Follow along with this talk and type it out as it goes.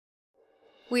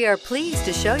We are pleased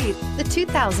to show you the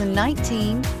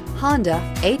 2019 Honda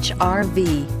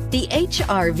HR-V. The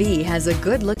HR-V has a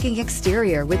good-looking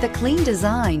exterior with a clean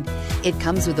design. It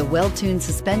comes with a well-tuned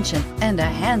suspension and a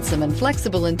handsome and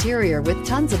flexible interior with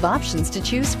tons of options to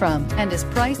choose from and is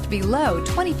priced below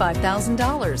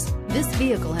 $25,000. This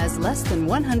vehicle has less than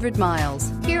 100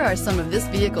 miles. Here are some of this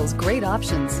vehicle's great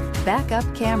options: backup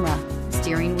camera,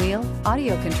 steering wheel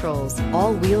audio controls,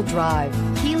 all-wheel drive,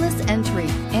 keyless entry,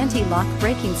 anti-lock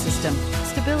braking system,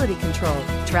 stability control,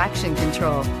 traction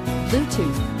control,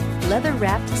 Bluetooth,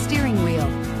 leather-wrapped steering wheel,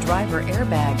 driver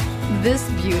airbag. This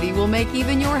beauty will make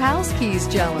even your house keys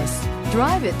jealous.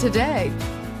 Drive it today.